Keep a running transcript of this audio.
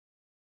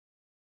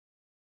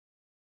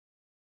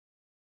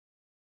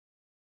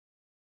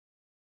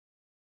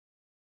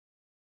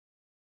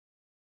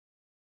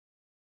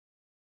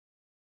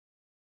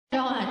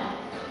On.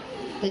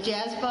 The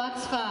jazz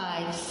box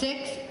 5,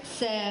 6,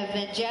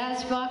 7,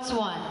 jazz box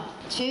 1,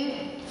 2,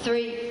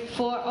 3,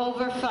 4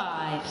 over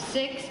 5,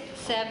 6,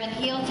 7,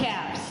 heel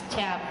taps,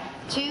 tap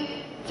 2,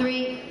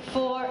 3,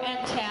 4,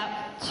 and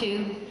tap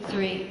 2,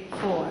 3,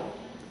 4.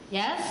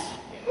 Yes?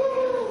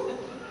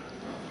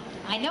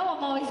 I know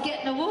I'm always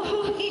getting a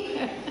woo-hoo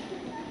here.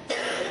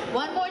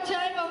 One more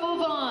time or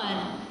move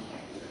on.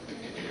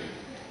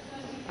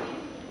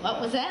 What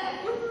was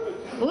that?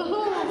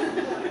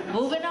 Woohoo!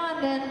 Moving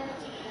on then.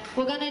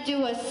 We're going to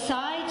do a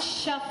side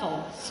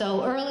shuffle.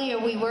 So earlier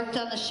we worked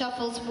on the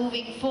shuffles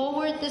moving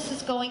forward. This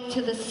is going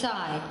to the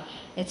side.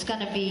 It's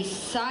going to be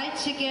side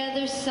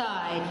together,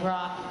 side,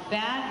 rock,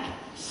 back,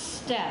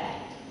 step.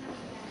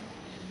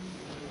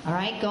 All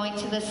right, going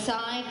to the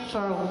side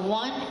for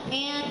 1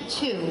 and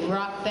 2.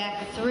 Rock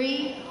back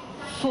 3,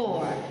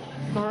 4.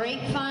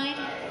 Grapevine,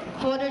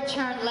 quarter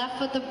turn left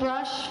with the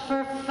brush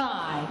for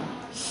 5,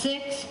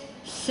 6,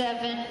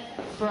 7,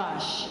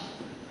 brush.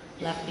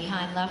 Left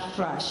behind left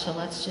brush. So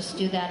let's just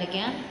do that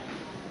again.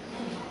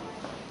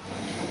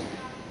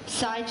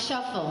 Side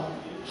shuffle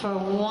for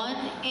 1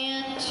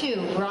 and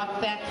 2. Rock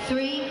back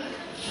 3,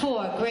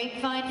 4.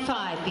 Grapevine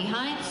 5.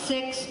 Behind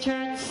 6,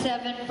 turn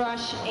 7,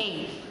 brush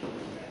 8.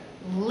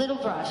 Little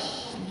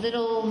brush.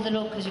 Little,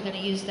 because you're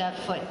going to use that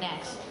foot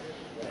next.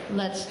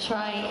 Let's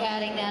try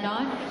adding that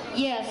on.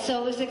 Yeah,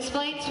 so it was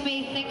explained to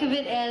me, think of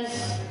it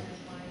as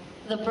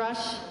the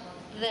brush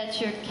that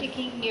you're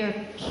kicking your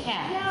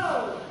cat.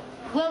 No.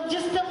 Well,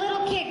 just a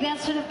little kick,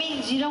 that's what it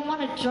means. You don't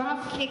want to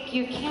drop kick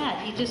your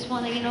cat. You just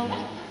want to, you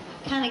know,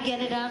 kind of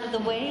get it out of the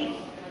way.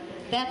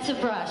 That's a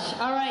brush.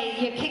 All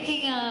right, you're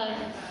kicking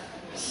a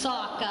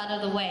sock out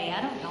of the way.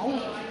 I don't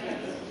know.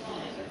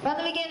 From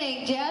the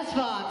beginning, jazz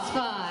box,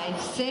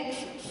 5, 6,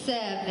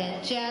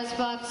 7, jazz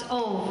box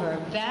over,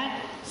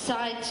 back,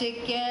 side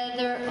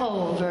together,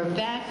 over,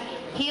 back,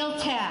 heel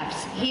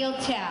taps, heel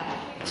tap,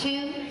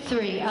 2,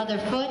 3, other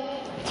foot,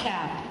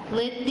 tap.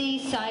 Lindy,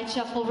 side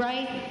shuffle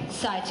right,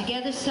 side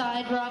together,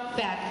 side rock,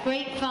 back,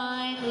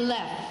 grapevine,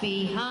 left,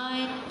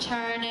 behind,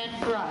 turn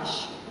and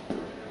brush.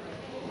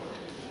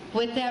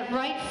 With that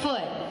right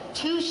foot,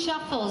 2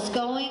 shuffles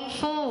going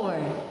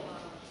forward.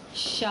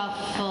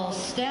 Shuffle,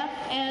 step,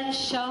 and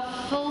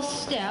shuffle,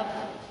 step.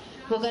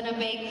 We're going to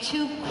make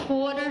 2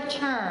 quarter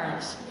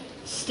turns.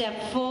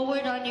 Step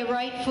forward on your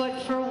right foot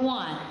for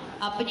 1.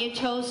 Up on your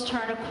toes,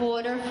 turn a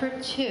quarter for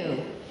 2.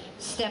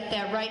 Step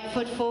that right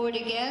foot forward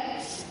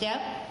again,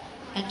 step,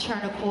 and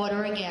turn a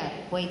quarter again.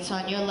 Weights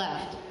on your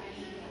left.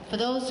 For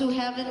those who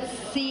haven't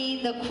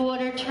seen the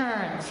quarter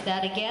turns,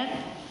 that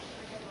again.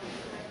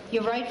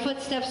 Your right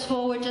foot steps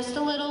forward just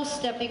a little,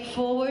 stepping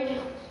forward.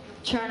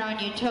 Turn on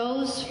your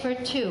toes for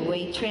 2.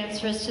 Weight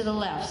transfers to the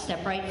left.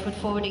 Step right foot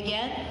forward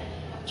again.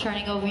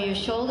 Turning over your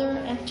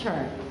shoulder and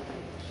turn.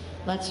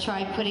 Let's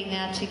try putting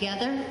that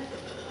together.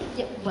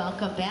 Yep,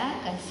 welcome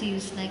back. I see you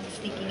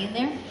sneaking in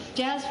there.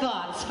 Jazz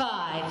box,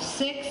 5,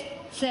 6,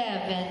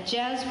 7.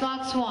 Jazz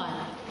box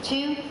 1,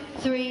 2,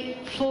 3,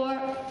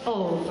 4.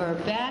 Over,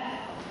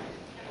 back.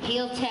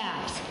 Heel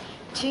taps.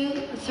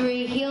 2,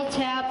 3, heel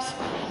taps.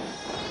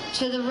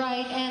 To the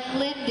right, and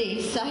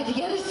Lindy, side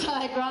together,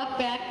 side rock,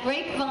 back,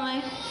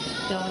 grapevine.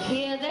 Don't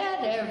hear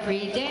that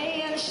every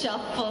day, and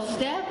shuffle,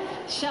 step,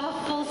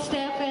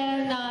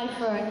 and I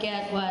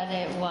forget what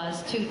it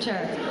was, 2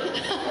 turns.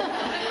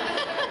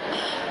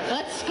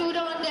 Let's scoot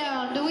on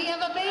down. Do we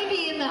have a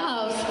baby in the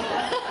house?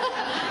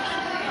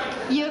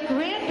 Your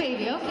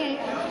grandbaby, okay.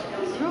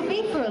 Threw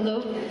me for a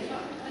loop.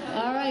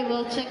 All right,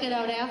 we'll check it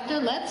out after.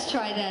 Let's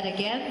try that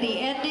again. The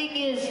ending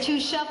is 2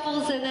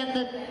 shuffles and then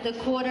the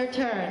quarter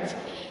turns.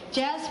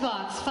 Jazz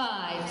box,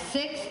 5,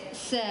 6,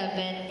 7,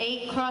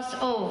 8, cross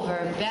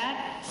over,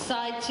 back,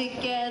 side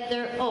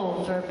together,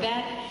 over,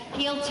 back,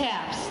 heel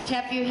taps,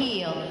 tap your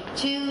heel,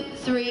 2,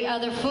 3,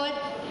 other foot,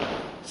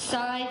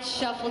 side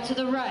shuffle to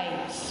the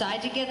right,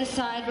 side together,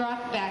 side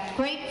rock, back,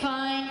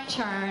 grapevine,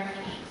 turn,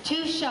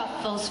 2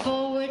 shuffles,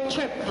 forward,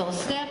 triple,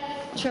 step,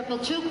 triple,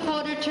 2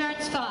 quarter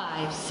turns,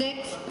 5,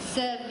 6,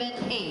 7,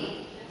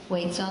 8,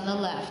 weights on the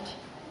left.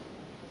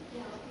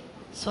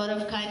 Sort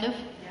of, kind of.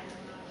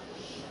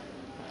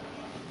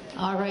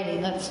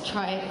 Alrighty, let's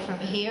try it from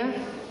here,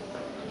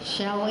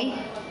 shall we?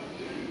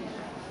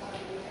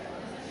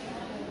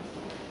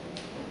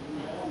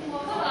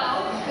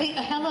 Hello. Hey,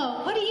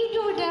 hello, what are you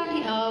doing down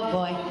here? Oh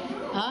boy.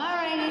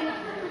 Alrighty,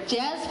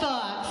 jazz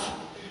box,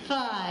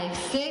 5,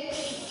 6,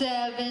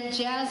 7,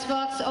 jazz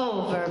box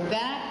over,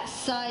 back,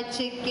 side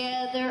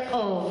together,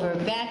 over,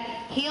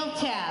 back, heel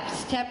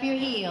taps, tap your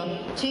heel,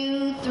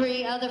 2,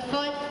 3, other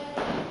foot,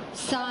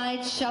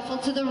 side shuffle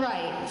to the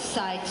right,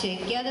 side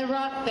together,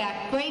 rock,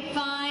 back,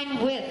 grapevine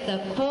with the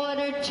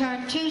quarter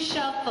turn, 2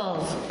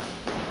 shuffles,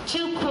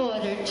 2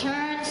 quarter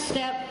turn,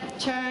 step,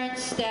 turn,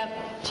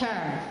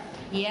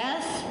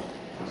 yes?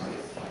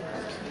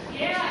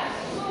 Yes.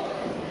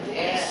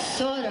 Yes.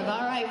 Sort of,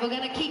 all right, we're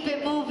gonna keep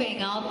it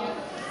moving. I'll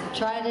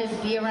try to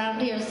be around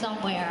here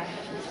somewhere.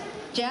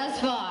 Jazz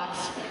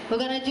box, we're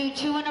gonna do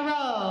 2 in a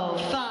row,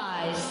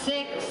 5,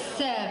 6,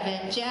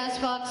 7, jazz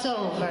box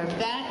over,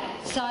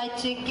 back, side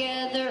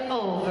together,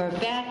 over,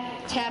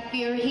 back, tap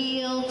your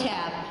heel,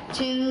 tap,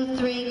 2,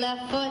 3,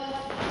 left foot,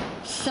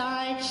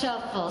 side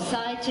shuffle,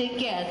 side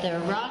together,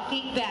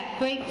 rocking back,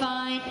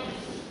 grapevine,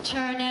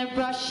 turn and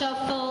brush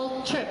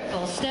shuffle,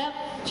 triple step,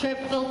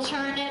 triple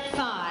turn it,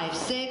 5,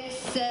 6,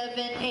 7,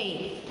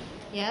 8.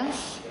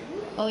 Yes?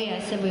 Oh yeah, I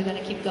said we were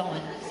gonna keep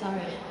going, sorry.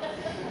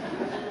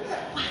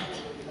 What?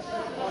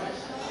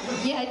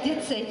 Yeah, I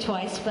did say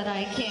twice, but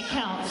I can't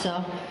count,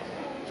 so.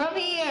 From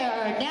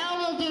here, now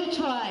we'll do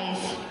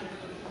twice.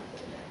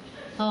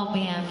 Oh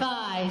man,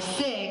 5,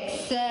 6,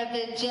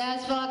 7,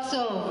 jazz box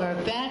over,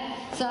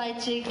 back, side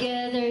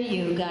together,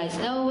 you guys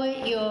know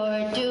what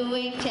you're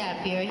doing,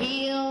 tap your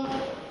heel,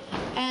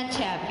 and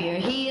tap your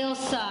heel,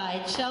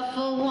 side,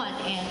 shuffle, 1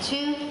 and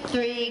 2,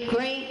 3,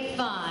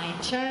 grapevine,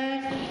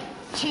 turn,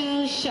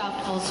 2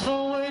 shuffles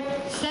forward,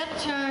 step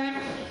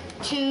turn,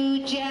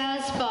 2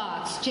 jazz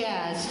box,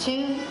 jazz,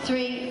 2,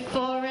 3,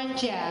 4 and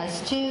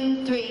jazz,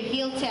 2, 3,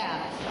 heel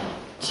tap,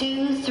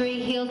 2, 3,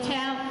 heel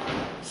tap,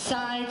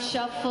 side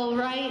shuffle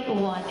right,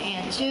 1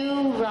 and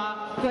 2,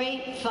 rock,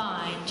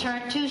 grapevine,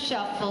 turn 2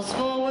 shuffles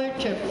forward,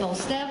 triple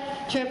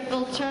step,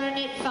 triple turn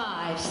it,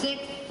 5,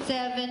 6,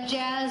 7,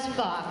 jazz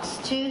box,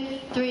 2,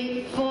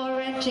 3,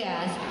 4 and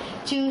jazz,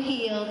 2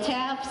 heel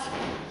taps,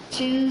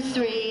 2,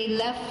 3,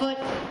 left foot,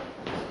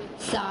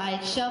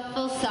 side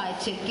shuffle, side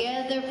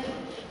together,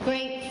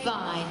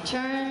 grapevine,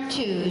 turn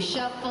 2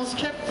 shuffles,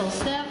 triple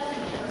step,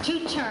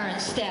 2 turn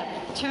step,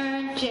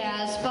 turn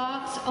jazz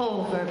box,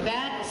 over,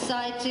 back,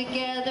 side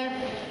together,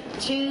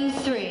 2,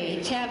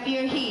 3, tap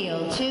your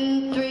heel,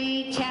 2,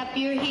 3, tap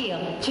your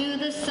heel, to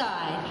the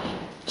side,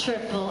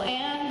 triple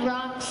and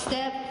rock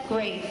step,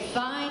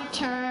 grapevine,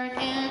 turn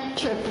and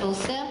triple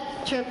step,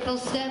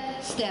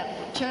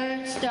 step,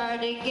 turn, start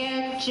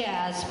again,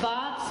 jazz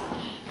box,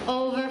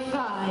 over,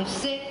 5,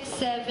 6,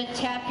 7,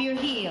 tap your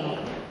heel,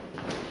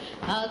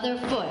 other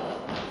foot,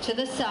 to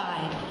the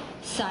side,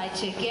 side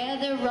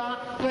together,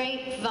 rock,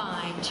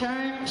 grapevine,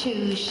 turn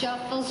 2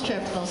 shuffles,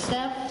 triple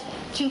step,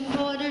 2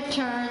 quarter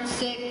turn,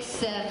 6,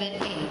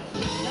 7,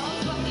 8.